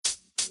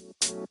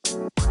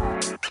Welcome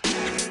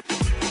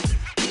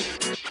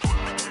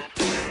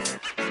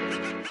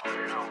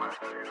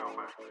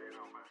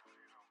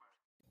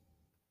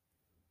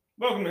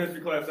to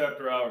History Class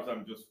After Hours.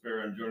 I'm Joe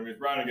Spera, and joining me is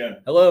Brian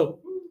again. Hello.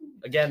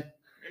 Again.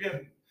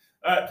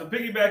 So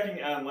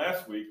piggybacking on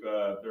last week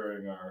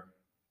during our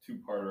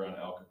two-parter on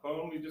Al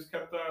Capone, we just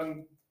kept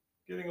on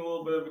getting a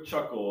little bit of a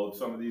chuckle of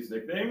some of these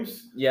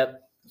nicknames.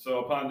 Yep.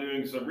 So upon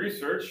doing some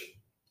research,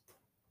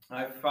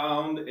 I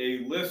found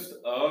a list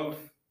of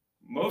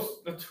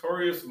most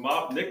notorious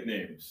mob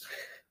nicknames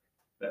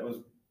that was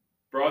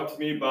brought to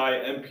me by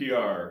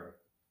NPR,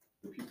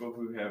 the people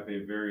who have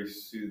a very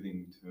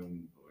soothing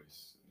tone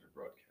voice in their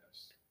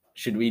broadcast.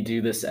 Should we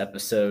do this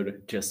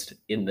episode just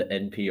in the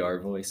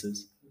NPR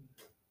voices?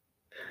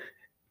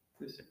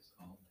 This is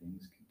all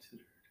things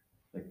considered.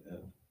 Like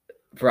that?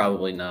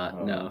 Probably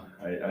not. No.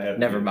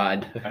 Never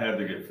mind. I had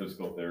to get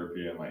physical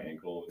therapy on my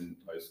ankle in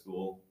high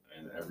school,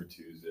 and every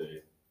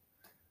Tuesday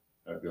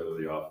I'd go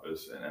to the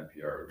office and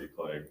NPR would be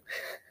playing,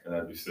 and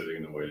I'd be sitting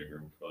in the waiting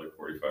room for like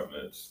 45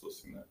 minutes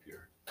listening to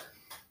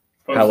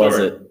NPR. How was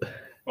it?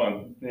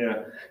 Fun.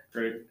 Yeah.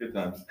 Great. Good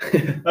times.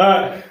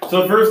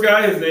 So the first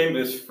guy, his name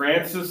is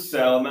Francis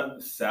Salem. I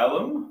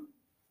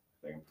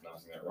think I'm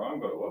pronouncing that wrong,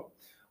 but well.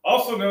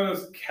 Also known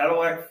as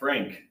Cadillac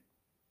Frank.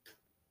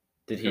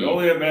 Did he? Can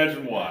only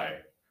imagine why.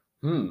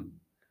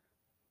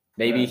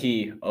 Maybe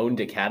he owned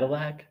a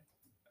Cadillac?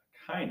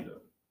 Kind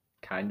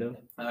of.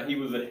 He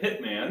was a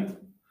hitman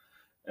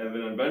and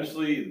then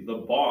eventually the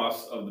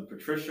boss of the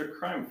Patricia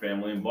crime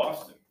family in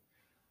Boston.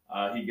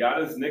 He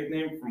got his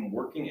nickname from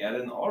working at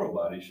an auto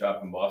body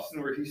shop in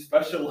Boston where he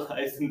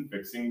specialized in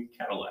fixing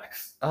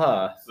Cadillacs.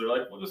 So they're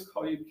like, we'll just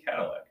call you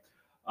Cadillac.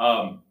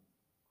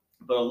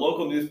 But a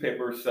local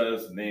newspaper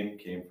says the name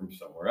came from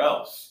somewhere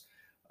else.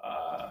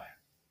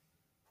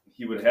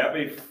 He would have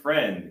a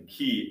friend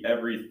key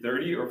every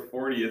 30 or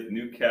 40th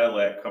new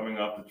Cadillac coming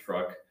off the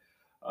truck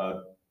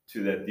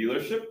to that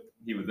dealership.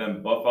 He would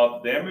then buff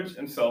out the damage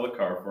and sell the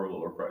car for a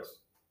lower price.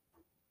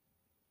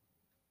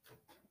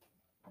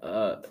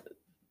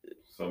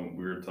 Some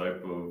weird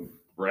type of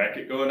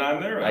racket going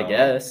on there. I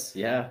guess,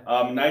 yeah.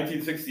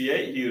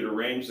 1968, he had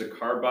arranged the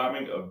car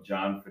bombing of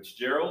John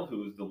Fitzgerald,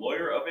 who was the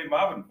lawyer of a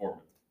mob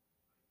informant.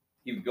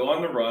 He would go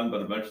on the run,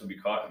 but eventually be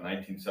caught in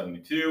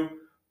 1972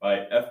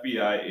 by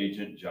FBI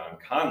agent John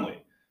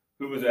Conley,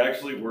 who was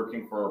actually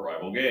working for a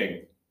rival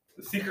gang,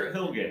 the Secret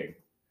Hill Gang.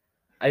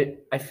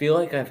 I feel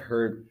like I've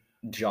heard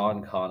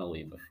John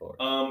Connolly before.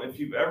 If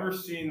you've ever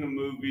seen the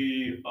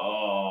movie,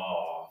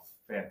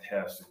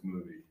 fantastic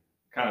movie.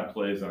 Kind of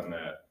plays on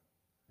that.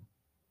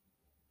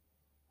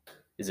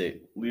 Is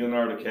it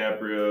Leonardo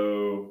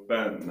DiCaprio,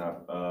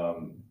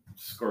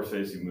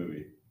 Scorsese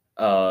movie?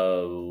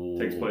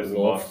 Takes place in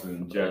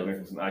Boston. Jack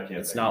Nicholson. I can't.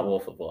 It's not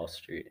Wolf of Wall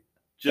Street.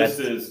 Just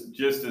as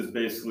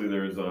basically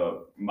there's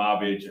a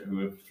mob agent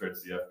who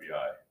infiltrates the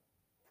FBI.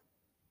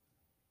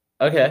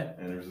 Okay.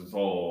 And there's this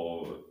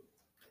whole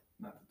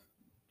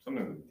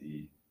something with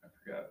D. I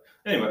forgot.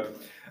 Anyway,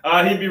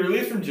 he'd be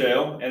released from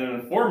jail, and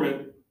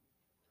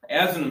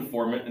as an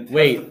informant.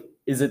 Wait,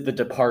 is it The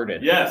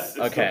Departed? Yes,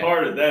 it's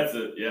Departed. That's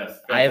it. Yes.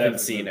 Fantastic. I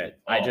haven't seen it.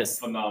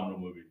 Phenomenal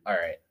movie. All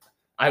right.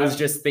 I was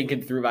just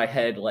thinking through my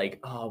head, like,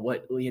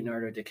 what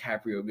Leonardo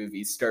DiCaprio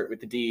movies start with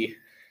the D?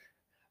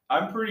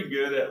 I'm pretty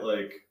good at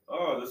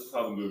this is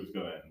how the movie's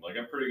going to end. Like,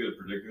 I'm pretty good at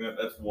predicting that.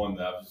 That's one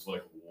that I was just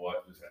like,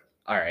 what just happened?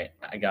 All right.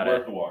 I got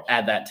to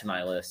add that to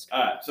my list.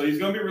 All right. So he's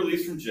going to be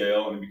released from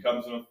jail, and he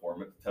becomes an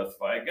informant to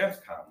testify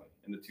against Conley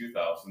in the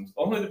 2000s,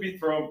 only to be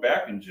thrown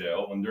back in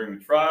jail when during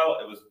the trial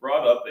it was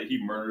brought up that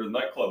he murdered a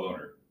nightclub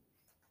owner.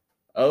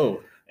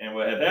 Oh. And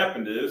what had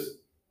happened is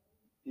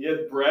he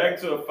had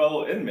bragged to a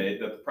fellow inmate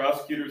that the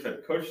prosecutors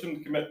had coached him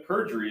to commit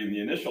perjury in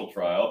the initial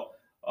trial,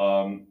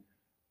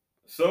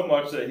 so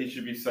much that he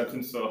should be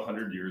sentenced to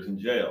 100 years in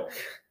jail.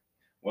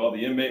 Well,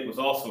 the inmate was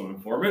also an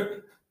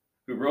informant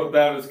who wrote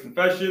down his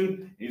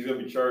confession. He's going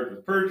to be charged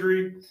with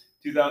perjury.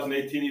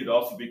 2018, he would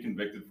also be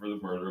convicted for the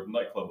murder of a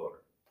nightclub owner.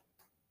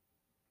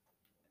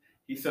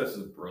 He says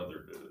his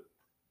brother did it.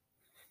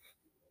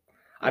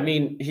 I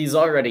mean, he's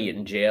already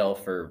in jail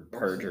for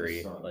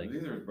perjury.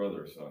 Either his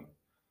brother or son.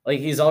 Like,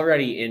 he's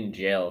already in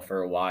jail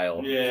for a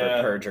while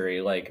for perjury.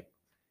 Like,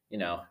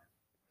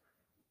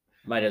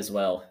 might as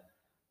well.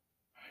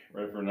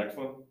 Ready for the next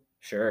one?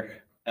 Sure.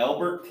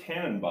 Albert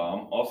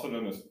Tannenbaum, also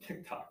known as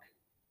TikTok.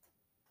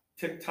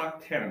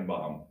 TikTok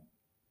Tannenbaum.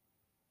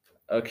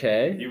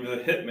 Okay. He was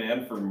a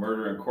hitman for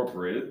Murder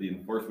Incorporated, the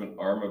enforcement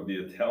arm of the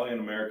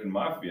Italian-American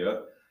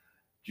Mafia,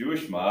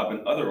 Jewish mob,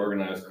 and other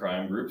organized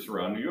crime groups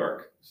around New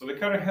York. So they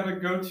kind of had a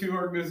go-to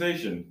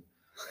organization.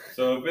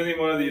 So if any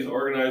one of these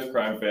organized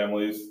crime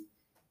families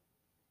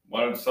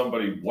wanted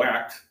somebody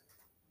whacked,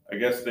 I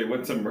guess they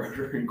went to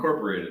Murder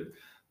Incorporated.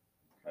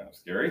 Kind of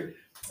scary.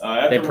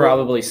 They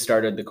probably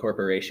started the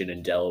corporation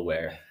in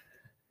Delaware,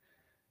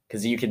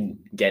 because you can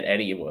get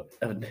any.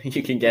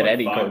 You can get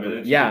any. 5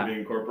 minutes. Yeah, being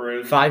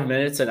incorporated. 5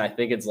 minutes, and I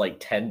think it's like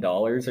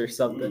 $10 or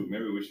something. Ooh,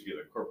 maybe we should get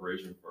a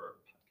corporation for.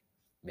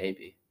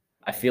 Maybe.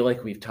 I feel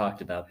like we've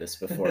talked about this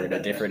before in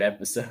a different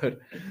episode.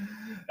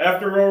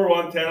 After World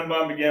War I,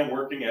 Tannenbaum began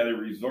working at a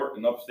resort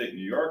in upstate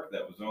New York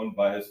that was owned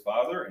by his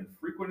father and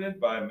frequented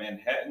by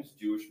Manhattan's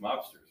Jewish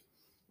mobsters.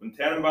 When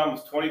Tannenbaum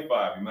was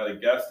 25, he met a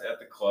guest at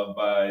the club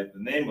by the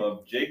name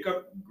of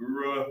Jacob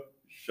Gura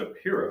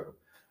Shapiro,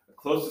 a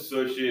close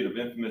associate of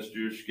infamous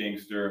Jewish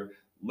gangster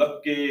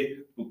Lepke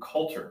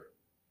Buchalter.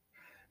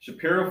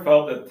 Shapiro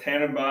felt that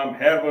Tannenbaum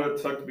had what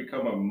it took to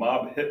become a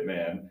mob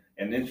hitman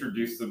and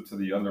introduced him to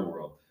the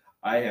underworld.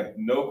 I have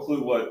no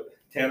clue what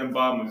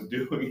Tannenbaum was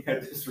doing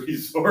at this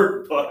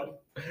resort,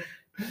 but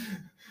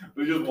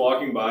was just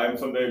walking by him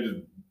someday,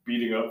 just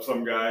beating up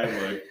some guy,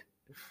 and like,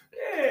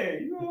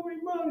 hey, you owe me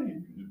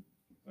money.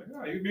 Like,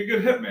 oh, you'd be a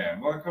good hitman.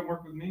 Want to come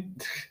work with me?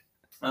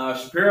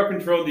 Shapiro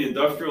controlled the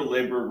industrial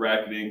labor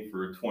racketing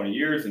for 20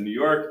 years in New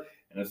York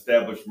and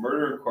established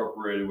Murder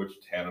Incorporated,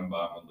 which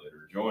Tannenbaum would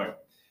later join.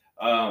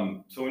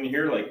 So when you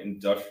hear like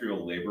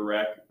industrial labor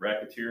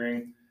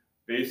racketeering,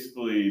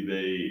 basically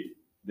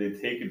they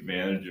take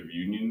advantage of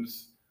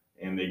unions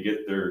and they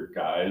get their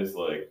guys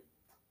like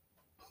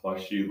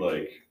plushy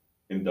like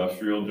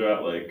industrial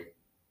job, like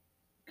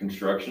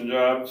construction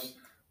jobs,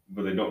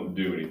 but they don't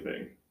do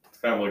anything. It's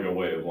kind of like a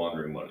way of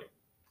laundering money.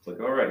 It's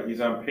like, all right,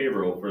 he's on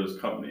payroll for his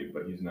company,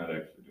 but he's not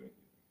actually doing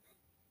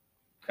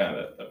anything. Kind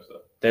of that type of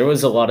stuff. There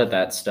was a lot of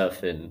that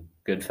stuff in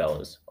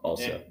Goodfellas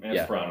also. And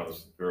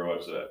Sopranos. You ever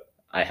watch that?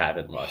 I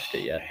haven't watched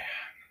it yet.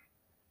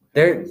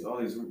 There's all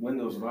these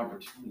windows of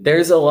opportunity.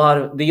 There's a lot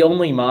of the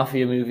only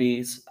mafia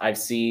movies I've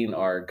seen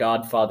are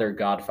Godfather,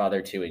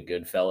 Godfather 2, and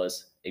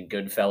Goodfellas. And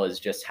Goodfellas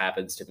just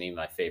happens to be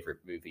my favorite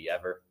movie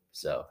ever.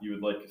 So you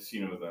would like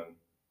Casino then.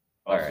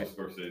 Also right.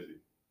 Scorsese.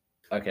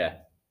 Okay.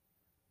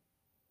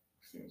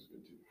 Casino's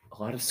good too.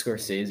 A lot of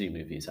Scorsese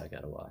movies I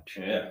gotta watch.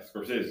 Yeah,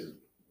 Scorsese is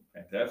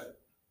fantastic.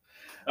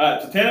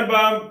 So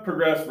Tannenbaum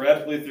progressed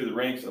rapidly through the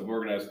ranks of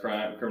organized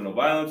crime, criminal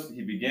violence.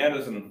 He began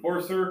as an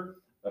enforcer,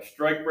 a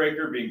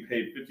strikebreaker, being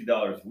paid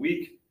 $50 a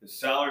week. His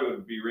salary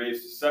would be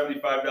raised to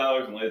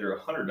 $75 and later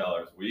 $100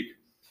 a week.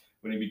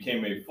 When he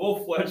became a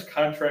full-fledged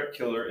contract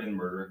killer in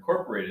Murder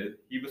Incorporated,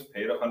 he was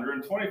paid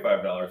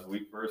 $125 a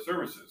week for his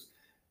services.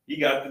 He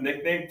got the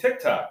nickname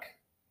TikTok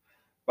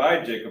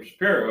by Jacob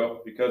Shapiro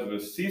because of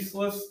his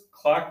ceaseless,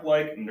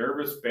 clock-like,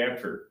 nervous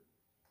banter.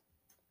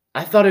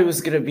 I thought it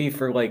was going to be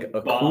for like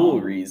a cool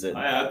reason.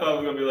 I thought it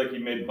was going to be like he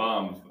made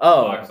bombs with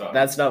clocks on.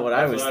 That's not what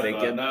I was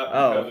thinking. Not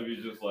because of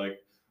he's just like...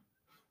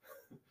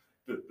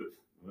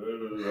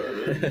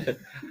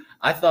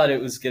 I thought it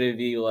was going to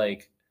be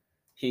like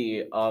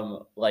he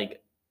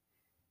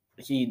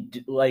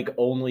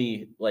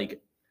only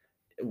like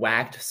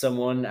whacked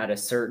someone at a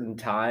certain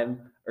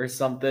time or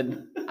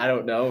something. I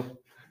don't know.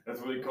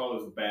 That's what he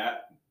called his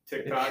bat,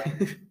 TikTok.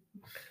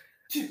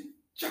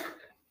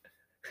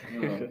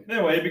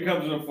 Anyway, he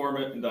becomes an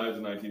informant and dies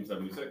in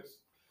 1976.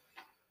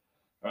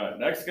 All right,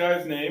 next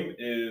guy's name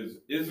is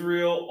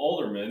Israel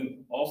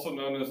Alderman, also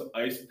known as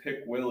Ice Pick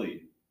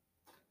Willie.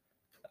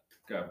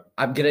 Okay.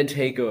 I'm going to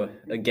take a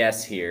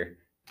guess here.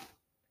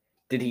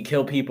 Did he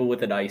kill people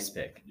with an ice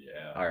pick?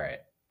 Yeah. All right.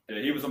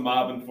 Yeah, he was a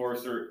mob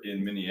enforcer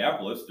in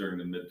Minneapolis during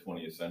the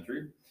mid-20th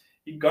century.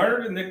 He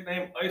garnered a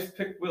nickname Ice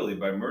Pick Willie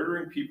by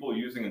murdering people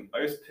using an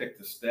ice pick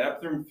to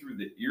stab them through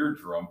the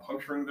eardrum,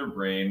 puncturing their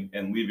brain,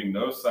 and leaving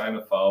no sign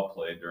of foul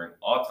play during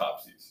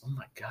autopsies. Oh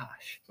my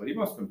gosh. So he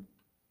must have been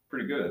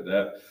pretty good at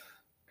that.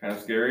 Kind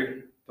of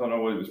scary. Don't know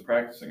what he was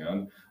practicing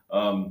on.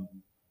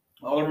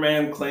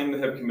 Alderman claimed to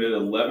have committed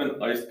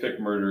 11 ice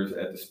pick murders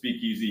at the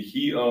speakeasy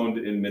he owned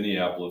in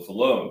Minneapolis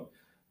alone.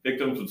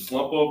 Victims would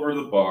slump over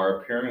the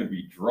bar, appearing to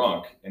be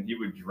drunk, and he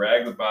would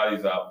drag the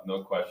bodies out with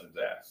no questions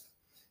asked.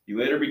 He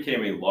later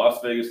became a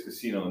Las Vegas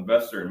casino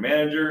investor and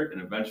manager,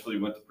 and eventually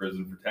went to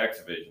prison for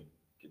tax evasion.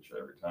 Get you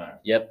every time.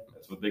 Yep.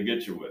 That's what they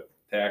get you with,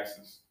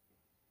 taxes.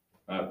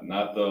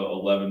 Not the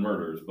 11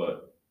 murders,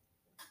 but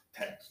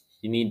taxes.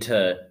 You need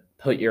to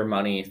put your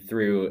money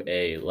through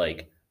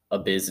a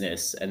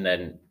business and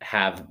then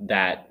have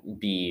that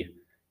be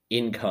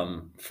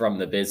income from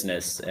the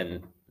business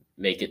and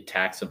make it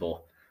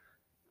taxable.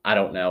 I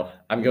don't know.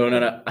 I'm going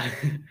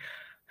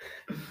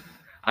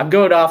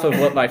off of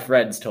what my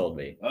friends told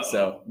me. Uh-oh.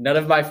 So none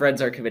of my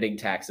friends are committing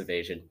tax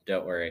evasion.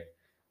 Don't worry.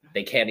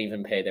 They can't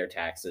even pay their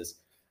taxes.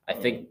 I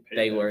think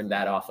they learned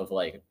that off of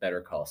like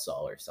Better Call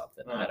Saul or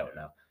something. I don't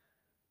know.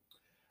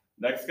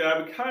 Next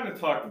guy, we kind of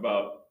talked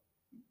about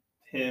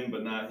him,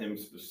 but not him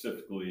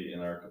specifically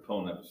in our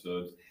Capone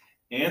episodes.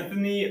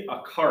 Anthony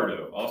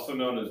Accardo, also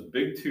known as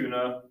Big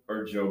Tuna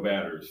or Joe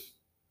Batters.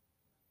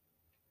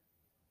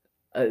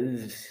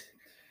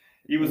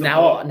 He was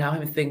now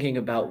I'm thinking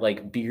about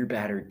like beer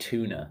battered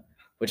tuna,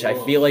 which I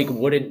feel like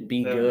wouldn't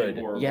be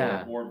good.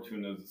 Yeah, warm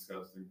tuna is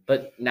disgusting.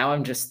 But now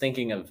I'm just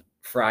thinking of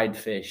fried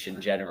fish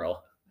in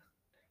general.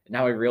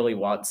 Now I really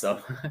want some.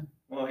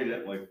 Well, he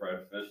didn't like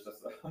fried fish.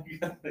 That's not a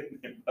good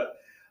nickname. But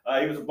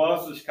he was a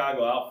boss of the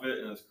Chicago outfit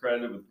and is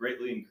credited with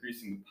greatly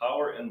increasing the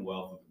power and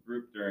wealth of the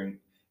group during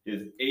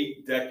his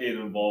 8-decade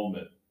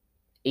involvement.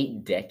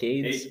 8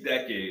 decades? 8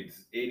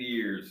 decades. 80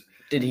 years.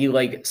 Did he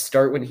like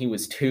start when he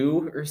was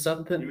 2 or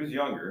something? He was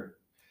younger.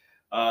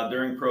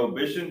 During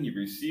Prohibition, he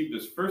received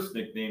his first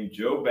nickname,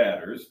 Joe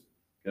Batters,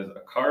 because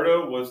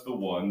Accardo was the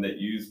one that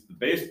used the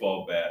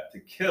baseball bat to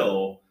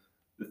kill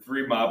the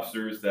three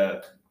mobsters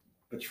that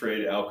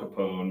betrayed Al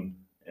Capone.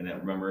 And then,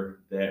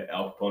 remember,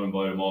 Al Capone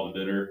invited them all to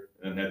dinner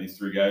and had these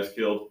three guys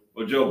killed.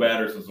 Well, Joe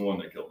Batters was the one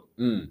that killed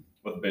them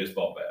with a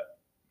baseball bat.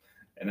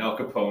 And Al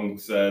Capone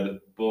said,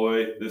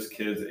 "Boy, this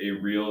kid's a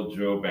real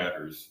Joe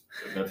Batters."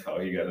 And that's how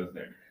he got his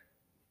name.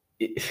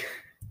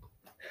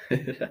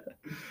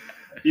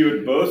 He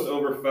would boast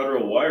over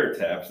federal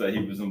wiretaps that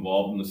he was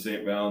involved in the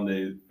St.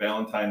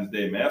 Valentine's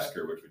Day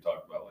massacre, which we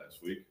talked about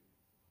last week.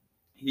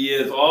 He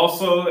is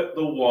also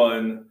the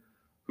one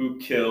who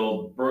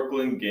killed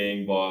Brooklyn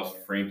gang boss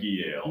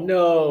Frankie Yale.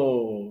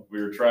 No.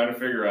 We were trying to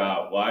figure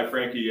out why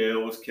Frankie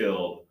Yale was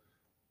killed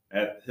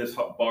at his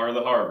bar,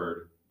 the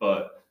Harvard,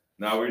 but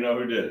now we know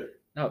who did it.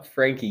 Not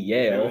Frankie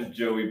Yale. It was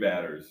Joey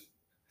Batters.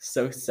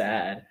 So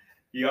sad.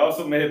 He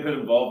also may have been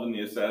involved in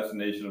the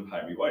assassination of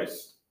Jaime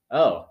Weiss.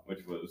 Oh.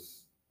 Which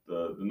was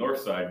the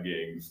North Side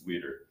gang's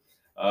leader.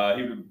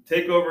 He would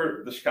take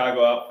over the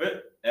Chicago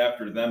outfit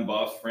after then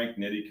boss Frank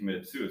Nitti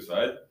committed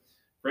suicide.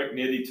 Frank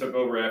Nitti took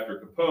over after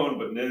Capone,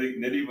 but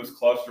Nitti was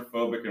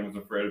claustrophobic and was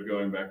afraid of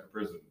going back to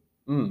prison.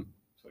 So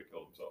he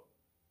killed himself.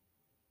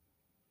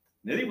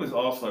 Nitti was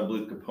also, I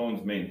believe,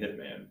 Capone's main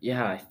hitman.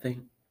 Yeah,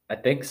 I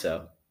think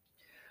so.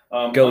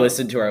 Go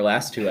listen to our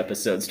last two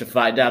episodes to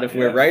find out if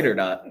we're right or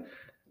not.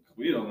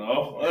 We don't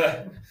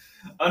know.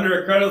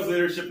 Under Accardo's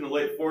leadership in the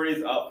late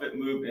 40s, outfit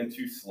moved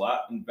into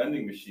slot and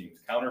vending machines,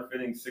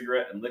 counterfeiting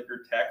cigarette and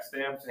liquor tax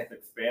stamps, and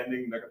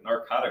expanding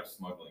narcotics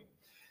smuggling.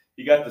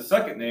 He got the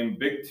second name,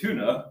 Big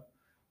Tuna,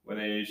 when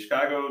a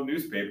Chicago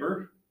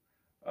newspaper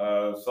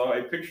saw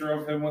a picture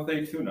of him with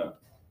a tuna.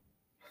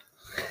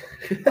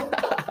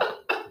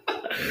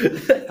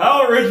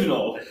 How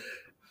original.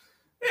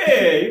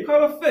 Hey, you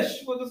caught a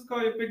fish. We'll just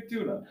call you Big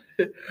Tuna.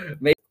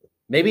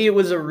 Maybe it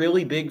was a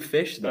really big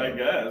fish, though. I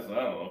guess. I don't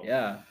know.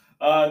 Yeah.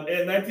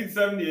 In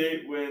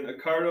 1978, when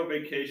Accardo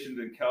vacationed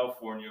in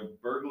California,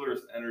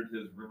 burglars entered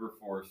his River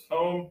Forest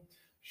home.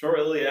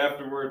 Shortly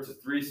afterwards,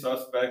 3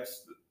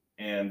 suspects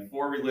and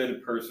 4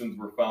 related persons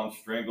were found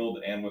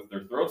strangled and with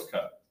their throats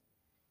cut.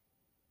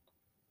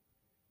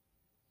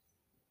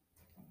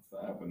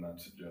 I would not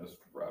suggest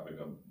robbing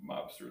a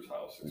mobster's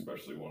house,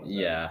 especially one of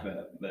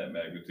that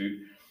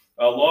magnitude.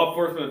 Law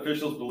enforcement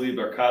officials believed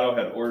Accardo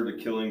had ordered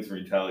the killings in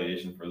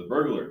retaliation for the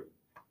burglary.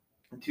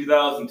 In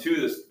 2002,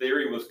 this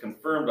theory was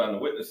confirmed on the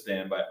witness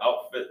stand by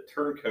outfit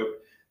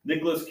turncoat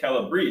Nicholas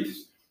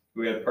Calabrese,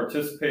 who had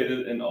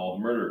participated in all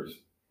the murders.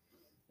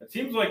 It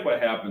seems like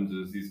what happens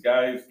is these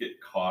guys get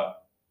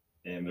caught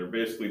and they're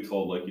basically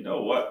told, like, you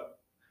know what?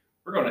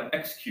 We're going to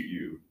execute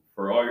you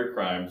for all your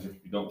crimes if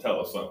you don't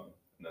tell us something.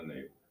 And then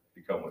they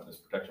become witness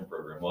protection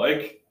program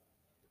like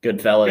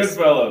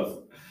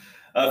Goodfellas.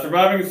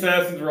 Surviving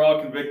assassins were all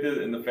convicted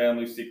in the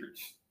family's secret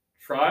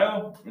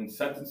trial and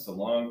sentenced to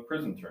long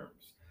prison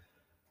terms.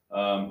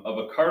 Of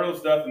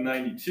Accardo's death in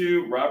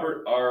 1992,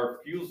 Robert R.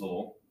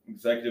 Fusel,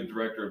 executive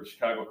director of the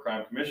Chicago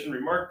Crime Commission,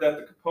 remarked that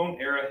the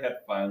Capone era had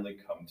finally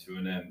come to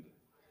an end.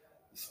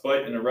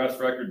 Despite an arrest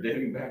record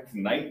dating back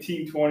to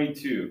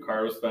 1922,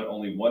 Accardo spent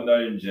only 1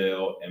 night in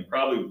jail and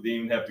probably didn't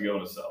even have to go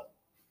in a cell.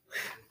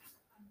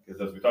 Because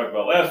as we talked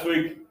about last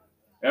week,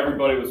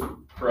 everybody was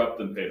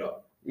corrupt and paid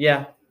off.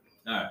 Yeah.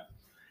 All right.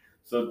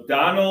 So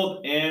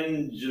Donald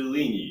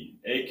Angelini,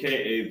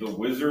 a.k.a. the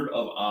Wizard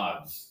of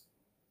Odds.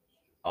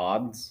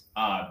 Odds?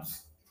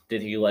 Odds.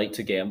 Did he like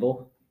to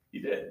gamble? He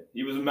did.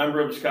 He was a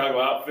member of the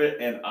Chicago outfit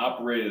and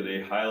operated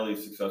a highly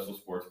successful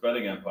sports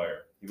betting empire.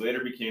 He later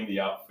became the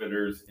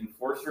outfitter's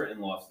enforcer in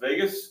Las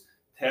Vegas,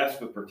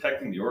 tasked with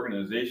protecting the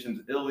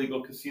organization's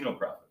illegal casino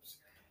profits.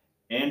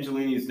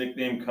 Angelini's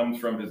nickname comes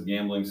from his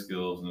gambling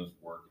skills and his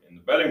work in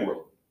the betting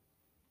world.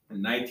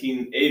 In the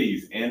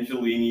 1980s,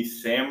 Angelini,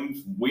 Sam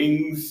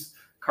Wings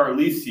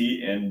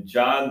Carlisi, and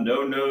John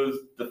No-Nose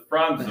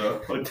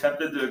DeFranzo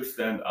attempted to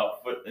extend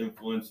outfit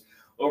influence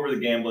over the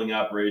gambling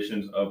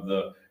operations of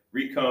the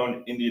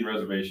Rincon Indian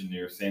Reservation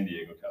near San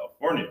Diego,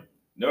 California.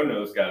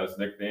 No-Nose got his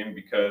nickname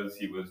because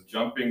he was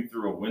jumping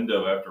through a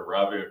window after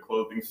robbing a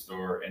clothing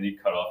store and he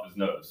cut off his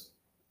nose.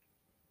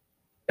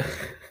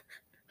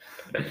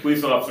 The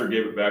police officer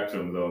gave it back to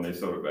him, though, and they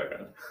sewed it back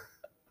on.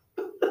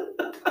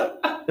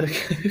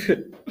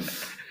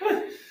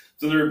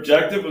 So their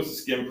objective was to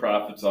skim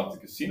profits off the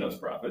casino's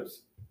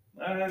profits.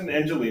 And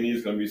Angelini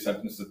is going to be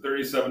sentenced to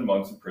 37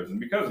 months in prison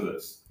because of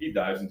this. He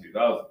dies in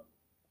 2000.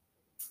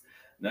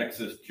 Next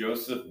is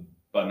Joseph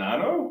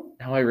Bonanno.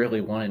 Now I really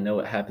want to know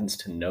what happens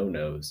to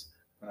No-Nose.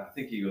 I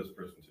think he goes to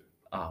prison too.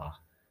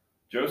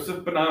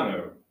 Joseph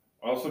Bonanno,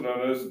 also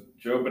known as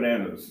Joe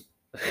Bananas,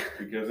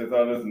 because I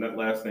thought his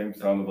last name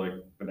sounded like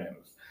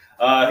bananas.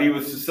 He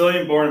was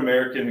Sicilian-born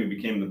American who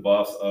became the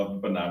boss of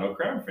the Bonanno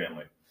crime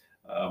family.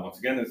 Once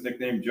again, his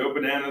nickname Joe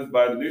Bananas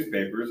by the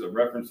newspapers, a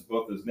reference to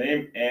both his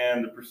name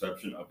and the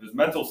perception of his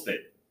mental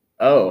state.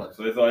 Oh.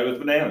 So they thought he was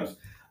bananas.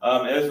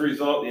 As a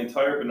result, the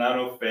entire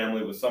Bonanno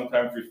family was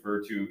sometimes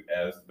referred to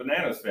as the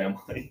Bananas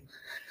family.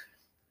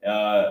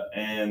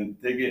 And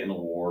they get in a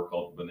war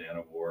called the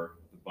Banana War,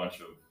 with a bunch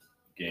of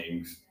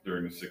gangs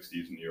during the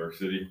 60s in New York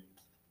City.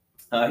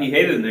 He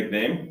hated the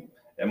nickname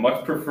and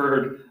much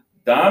preferred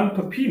Don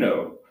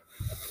Peppino,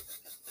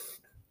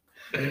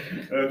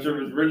 which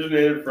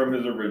originated from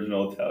his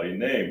original Italian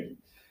name.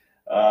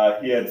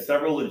 He had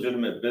several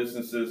legitimate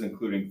businesses,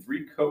 including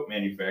 3 coat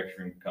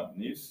manufacturing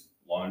companies,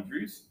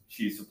 laundries,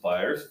 cheese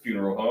suppliers,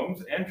 funeral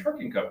homes, and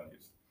trucking companies.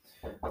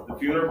 The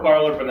funeral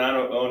parlor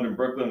Bonanno owned in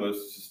Brooklyn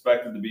was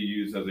suspected to be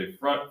used as a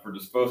front for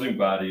disposing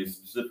bodies,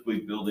 specifically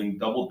building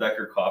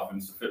double-decker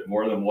coffins to fit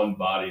more than one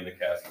body in the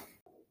casket.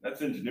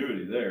 That's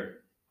ingenuity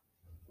there.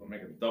 I'll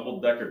make a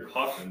double-decker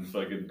coffin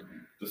so I could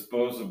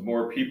dispose of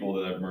more people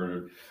that I've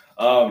murdered.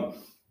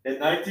 In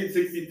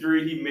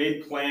 1963, he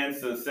made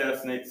plans to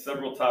assassinate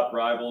several top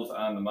rivals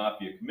on the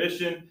Mafia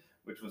Commission,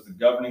 which was the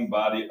governing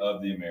body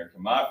of the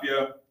American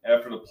Mafia.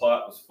 After the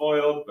plot was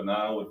foiled,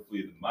 Bonanno would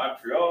flee to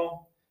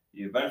Montreal.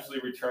 He eventually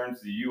returns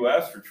to the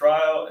U.S. for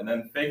trial and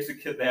then fakes a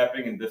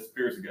kidnapping and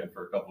disappears again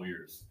for a couple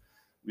years,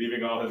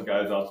 leaving all his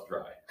guys out to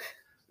dry.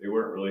 They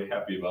weren't really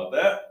happy about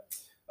that.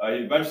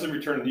 He eventually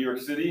returned to New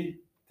York City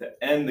to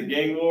end the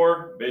gang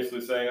war,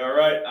 basically saying, all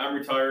right, I'm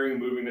retiring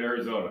and moving to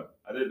Arizona.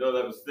 I didn't know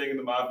that was a thing in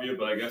the Mafia,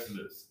 but I guess it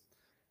is.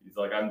 He's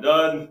like, I'm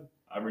done.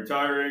 I'm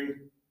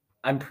retiring.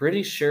 I'm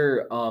pretty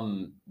sure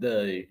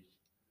the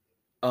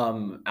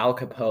Al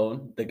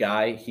Capone, the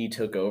guy he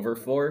took over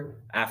for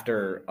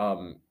after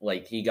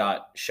like he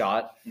got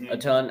shot a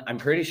ton, I'm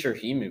pretty sure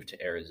he moved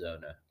to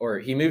Arizona, or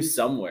he moved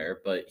somewhere,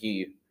 but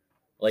he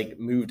like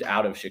moved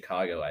out of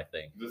Chicago, I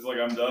think. Just like,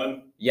 I'm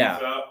done? Yeah.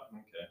 Peace out?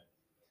 Okay.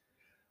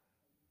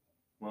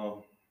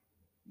 Well,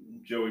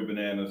 Joey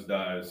Bananas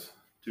dies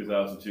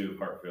 2002 of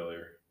heart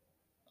failure.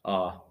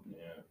 Yeah.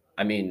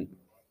 I mean,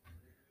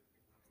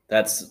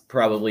 that's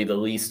probably the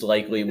least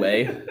likely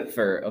way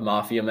for a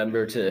Mafia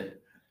member to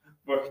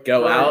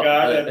go out. A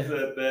guy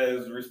that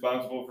is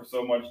responsible for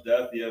so much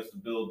death, he has to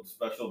build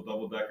special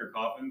double-decker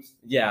coffins.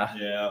 Yeah.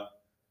 Yeah.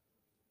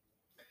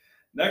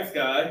 Next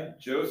guy,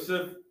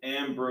 Joseph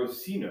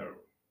Ambrosino,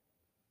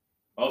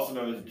 also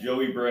known as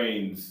Joey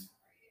Brains.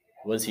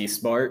 Was he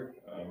smart?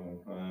 I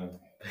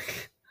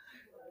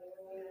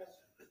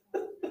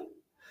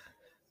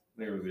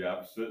think it was the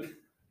opposite.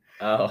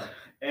 Oh.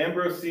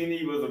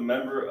 Ambrosini was a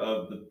member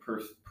of the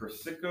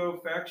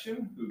Persico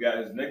faction who got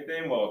his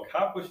nickname while a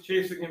cop was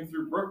chasing him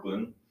through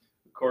Brooklyn,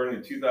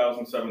 according to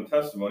 2007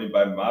 testimony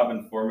by mob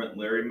informant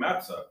Larry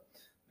Matza.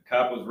 The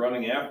cop was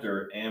running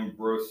after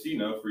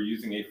Ambrosino for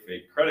using a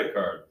fake credit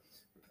card.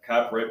 With the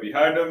cop right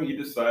behind him, he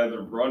decided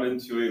to run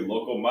into a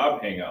local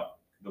mob hangout,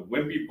 the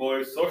Wimpy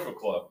Boys Social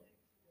Club.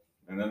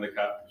 And then the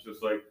cop was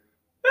just like,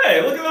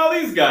 hey, look at all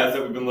these guys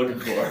that we've been looking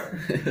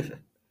for.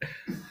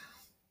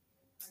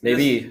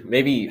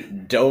 Maybe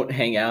don't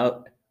hang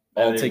out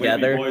all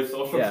together. Boys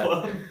Social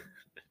Club.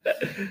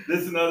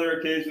 This and other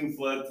occasions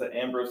led to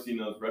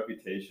Ambrosino's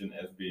reputation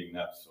as being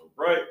not so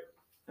bright,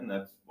 and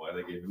that's why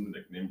they gave him the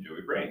nickname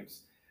Joey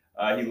Brains.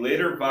 He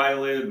later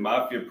violated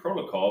Mafia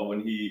protocol when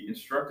he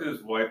instructed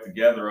his wife to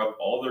gather up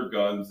all their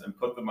guns and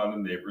put them on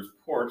the neighbor's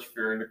porch,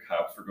 fearing the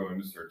cops were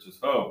going to search his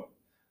home.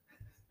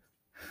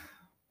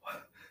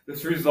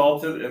 This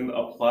resulted in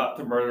a plot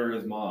to murder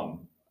his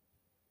mom.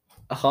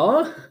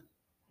 Huh?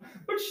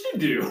 What'd she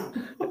do?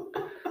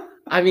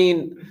 I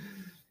mean,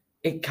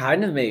 it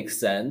kind of makes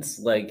sense.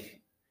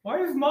 Like, why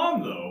his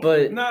mom though?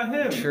 But not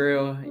him.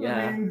 True.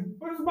 Yeah. I mean,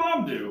 what does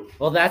mom do?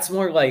 Well, that's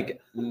more like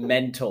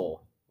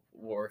mental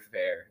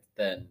warfare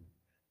than.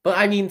 But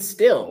I mean,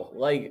 still,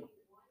 like,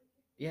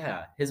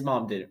 yeah, his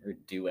mom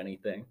didn't do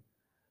anything.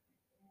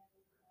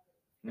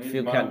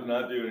 His mom did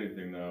not do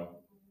anything though.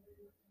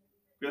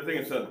 Good thing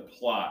it said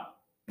plot,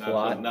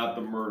 not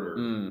the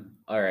murder.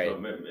 All right. So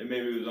maybe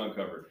it was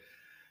uncovered.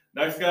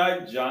 Next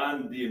guy,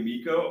 John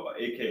D'Amico,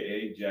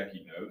 a.k.a.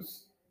 Jackie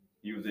Nose.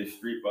 He was a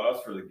street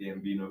boss for the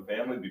Gambino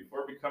family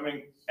before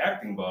becoming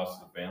acting boss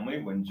of the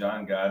family when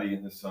John Gotti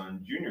and his son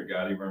Junior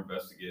Gotti were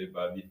investigated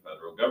by the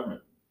federal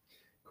government.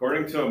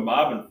 According to a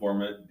mob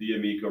informant,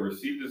 D'Amico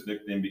received his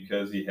nickname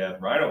because he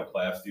had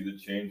rhinoplasty that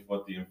changed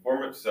what the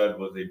informant said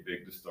was a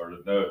big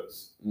distorted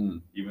nose.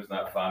 He was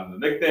not fond of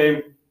the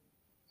nickname.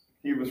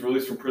 He was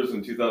released from prison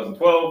in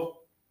 2012.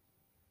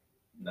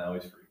 Now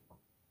he's free.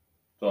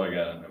 That's all I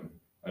got on him.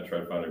 I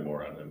tried finding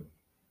more on him.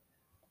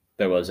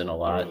 There wasn't a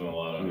lot.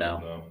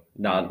 No.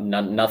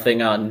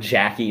 Nothing on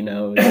Jackie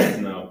Nose.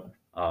 No.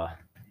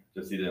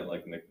 Just he didn't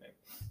like the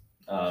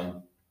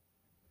nickname.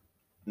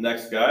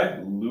 Next guy,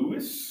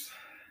 Louis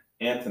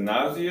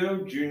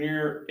Antanasio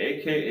Jr.,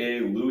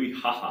 a.k.a. Louis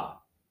Haha.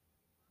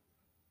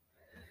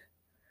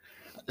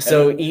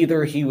 So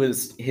either he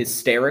was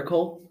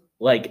hysterical,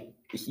 like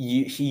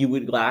he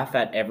would laugh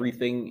at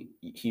everything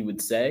he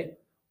would say,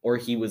 or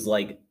he was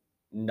like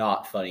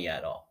not funny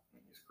at all.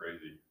 He's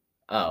crazy.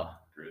 Oh.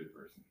 Crazy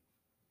person.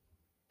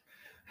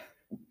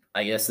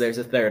 I guess there's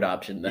a third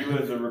option then. He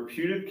was a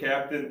reputed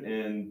captain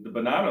in the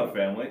Bonanno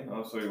family.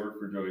 Also, he worked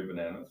for Joey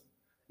Bananas,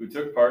 who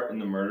took part in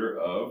the murder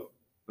of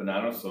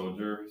Bonanno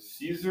soldier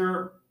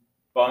Cesar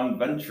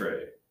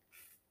Bonventre.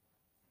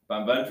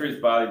 Bonventre's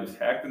body was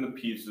hacked into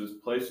pieces,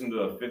 placed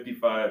into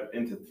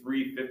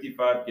three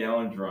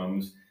 55-gallon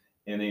drums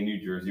in a New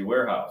Jersey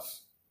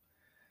warehouse.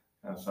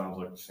 That sounds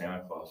like the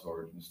Santa Claus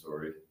origin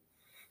story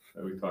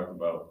that we talked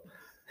about.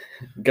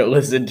 Go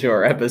listen to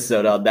our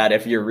episode on that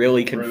if you're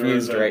really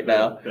confused right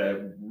now.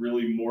 That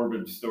really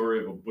morbid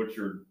story of a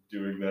butcher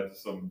doing that to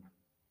some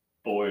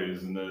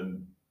boys, and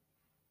then,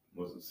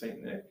 was it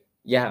St. Nick?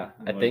 Yeah,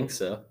 I think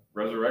so.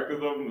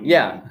 Resurrected them?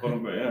 Yeah. Put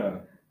them, yeah.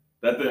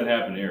 That didn't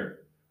happen here.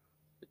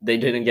 They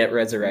didn't get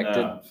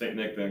resurrected? No, St.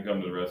 Nick didn't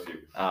come to the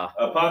rescue.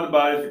 Upon the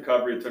body's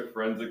recovery, it took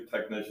forensic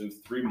technicians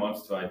 3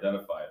 months to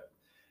identify it.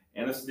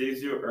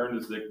 Anastasio earned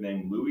his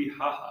nickname Louis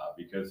Haha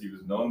because he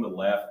was known to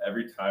laugh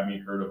every time he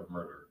heard of a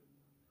murder.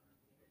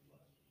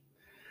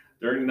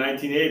 During the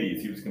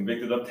 1980s, he was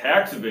convicted of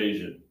tax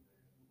evasion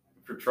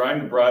for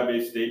trying to bribe a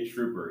state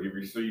trooper. He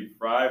received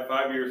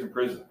 5 years in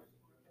prison.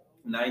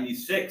 In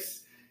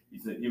 1996,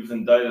 he was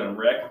indicted on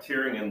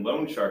racketeering and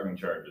loan sharking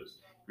charges.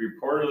 He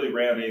reportedly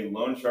ran a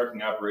loan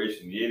sharking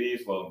operation in the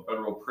 80s while in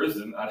federal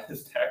prison on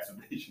his tax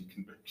evasion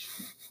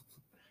conviction.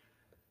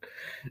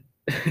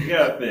 You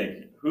gotta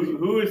think,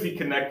 who is he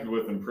connected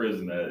with in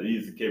prison that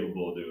he's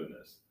capable of doing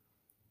this?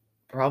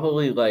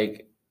 Probably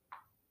like,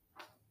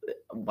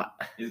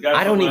 he's got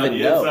I don't even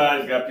know.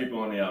 Inside, he's got people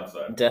on the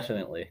outside.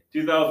 Definitely.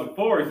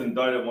 2004, he's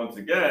indicted once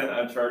again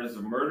on charges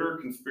of murder,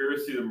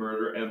 conspiracy to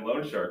murder, and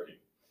loan sharking.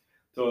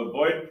 To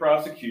avoid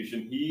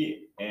prosecution,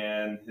 he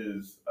and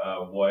his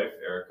wife,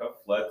 Erica,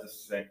 fled to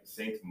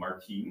Saint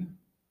Martin,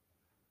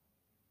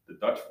 the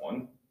Dutch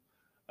one,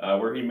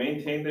 where he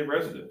maintained a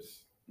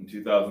residence. In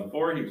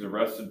 2004, he was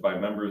arrested by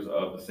members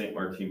of the Saint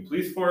Martin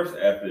police force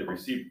after they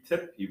received a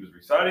tip he was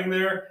residing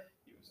there.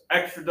 He was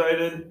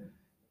extradited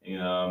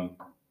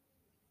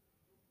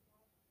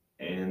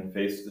and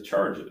faced the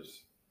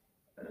charges.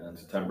 And on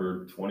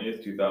September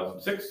 20th,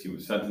 2006, he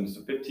was sentenced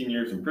to 15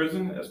 years in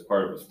prison as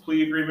part of his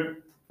plea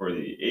agreement for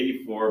the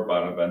 84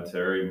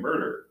 Bonaventure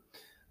murder.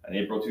 In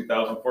April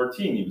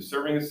 2014, he was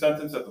serving his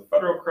sentence at the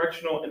Federal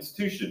Correctional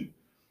Institution,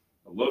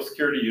 a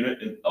low-security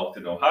unit in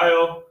Elkton,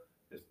 Ohio.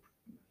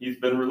 He's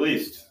been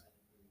released.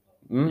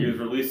 He was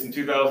released in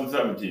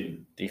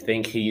 2017. Do you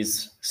think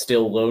he's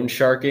still loan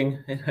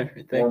sharking and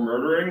everything? Or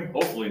murdering?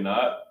 Hopefully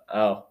not.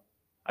 Oh,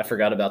 I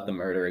forgot about the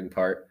murdering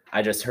part.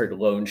 I just heard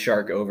loan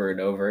shark over and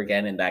over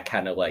again, and that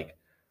kind of like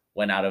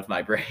went out of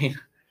my brain.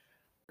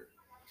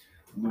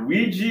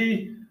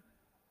 Luigi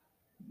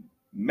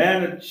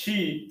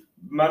Manaccio.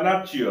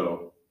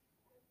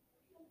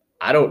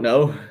 I don't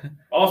know.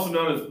 Also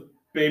known as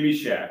Baby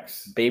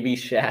Shacks. Baby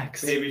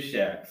Shacks. Baby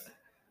Shacks.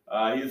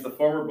 He is the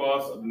former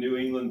boss of New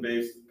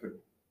England-based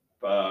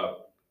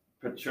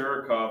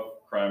Pachurikov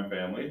crime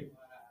family.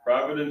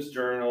 Providence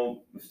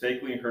Journal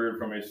mistakenly heard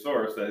from a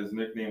source that his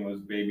nickname was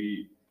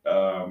Baby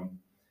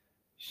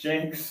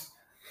Shanks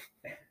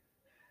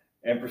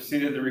and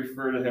proceeded to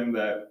refer to him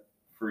that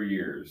for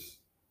years.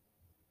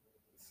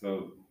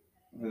 So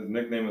his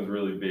nickname was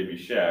really Baby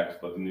Shacks,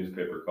 but the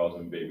newspaper calls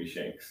him Baby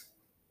Shanks.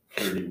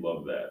 Sure, he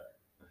loved that.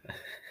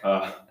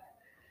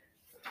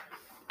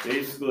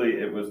 Basically,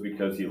 it was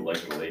because he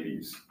liked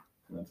ladies.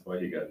 That's why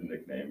he got the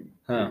nickname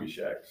Baby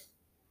Shacks.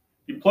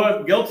 He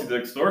pled guilty to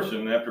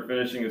extortion after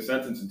finishing his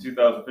sentence in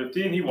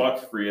 2015. He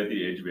walks free at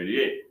the age of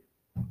 88.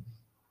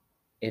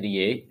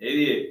 88?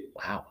 88.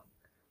 Wow.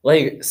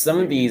 Like some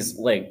of these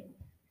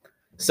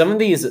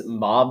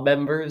mob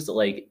members,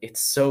 like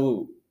it's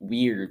so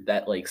weird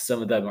that like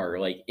some of them are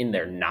like in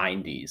their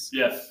 90s.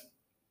 Yes.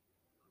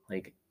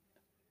 Like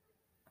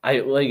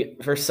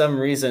for some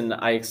reason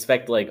I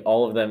expect like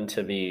all of them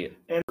to be,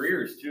 and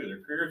careers too.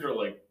 Their careers are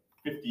like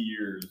 50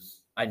 years.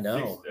 I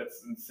know.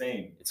 That's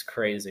insane. It's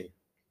crazy.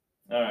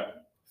 All right.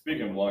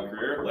 Speaking of long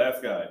career,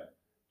 last guy,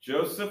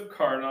 Joseph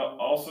Carna,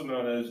 also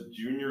known as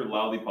Junior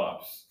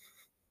Lollipops.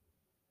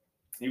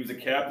 He was a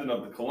captain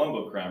of the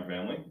Colombo crime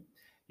family.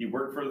 He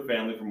worked for the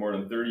family for more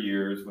than 30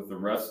 years, with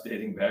arrests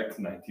dating back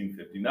to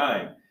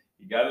 1959.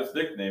 He got his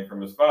nickname from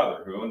his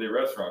father, who owned a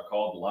restaurant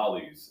called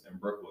Lolly's in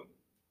Brooklyn.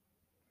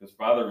 His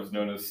father was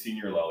known as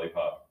Senior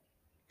Lollipop.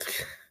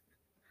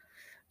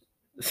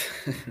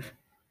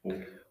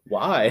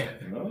 Why?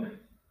 No,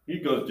 he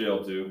goes to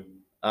jail too.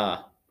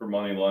 For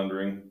money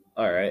laundering.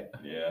 All right.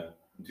 Yeah,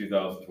 in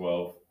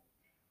 2012.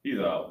 He's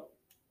out.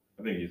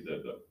 I think he's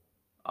dead though.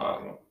 I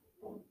don't know.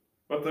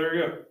 But there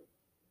you go.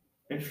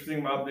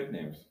 Interesting mob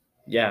nicknames.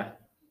 Yeah.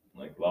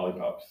 Like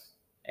Lollipops.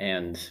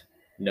 And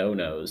No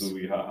Nose.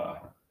 Louie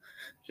Haha.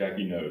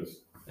 Jackie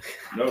Nose.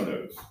 No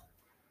Nose.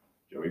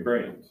 Joey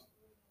Brains.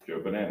 Joe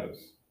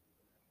Bananas.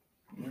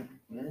 Yeah,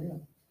 there you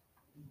go.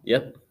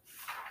 Yep.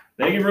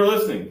 Thank you for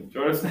listening.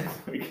 Join us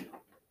next week.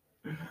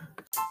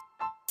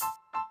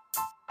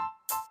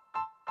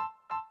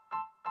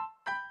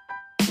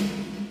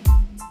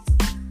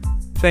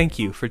 Thank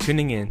you for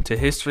tuning in to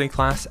History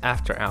Class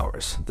After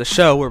Hours, the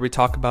show where we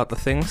talk about the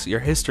things your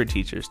history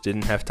teachers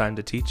didn't have time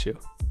to teach you.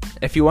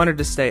 If you wanted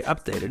to stay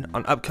updated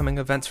on upcoming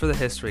events for the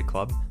History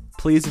Club,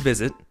 please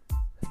visit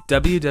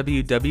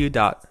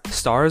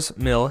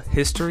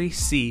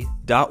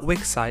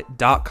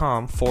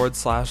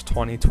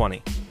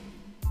www.starsmillhistoryc.wixsite.com/2020.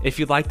 If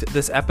you liked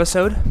this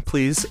episode,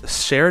 please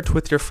share it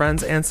with your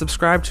friends and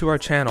subscribe to our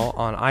channel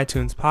on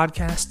iTunes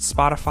Podcasts,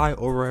 Spotify,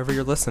 or wherever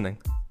you're listening.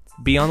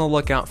 Be on the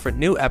lookout for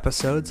new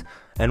episodes,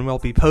 and we'll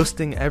be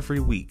posting every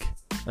week.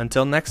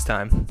 Until next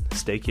time,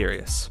 stay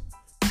curious.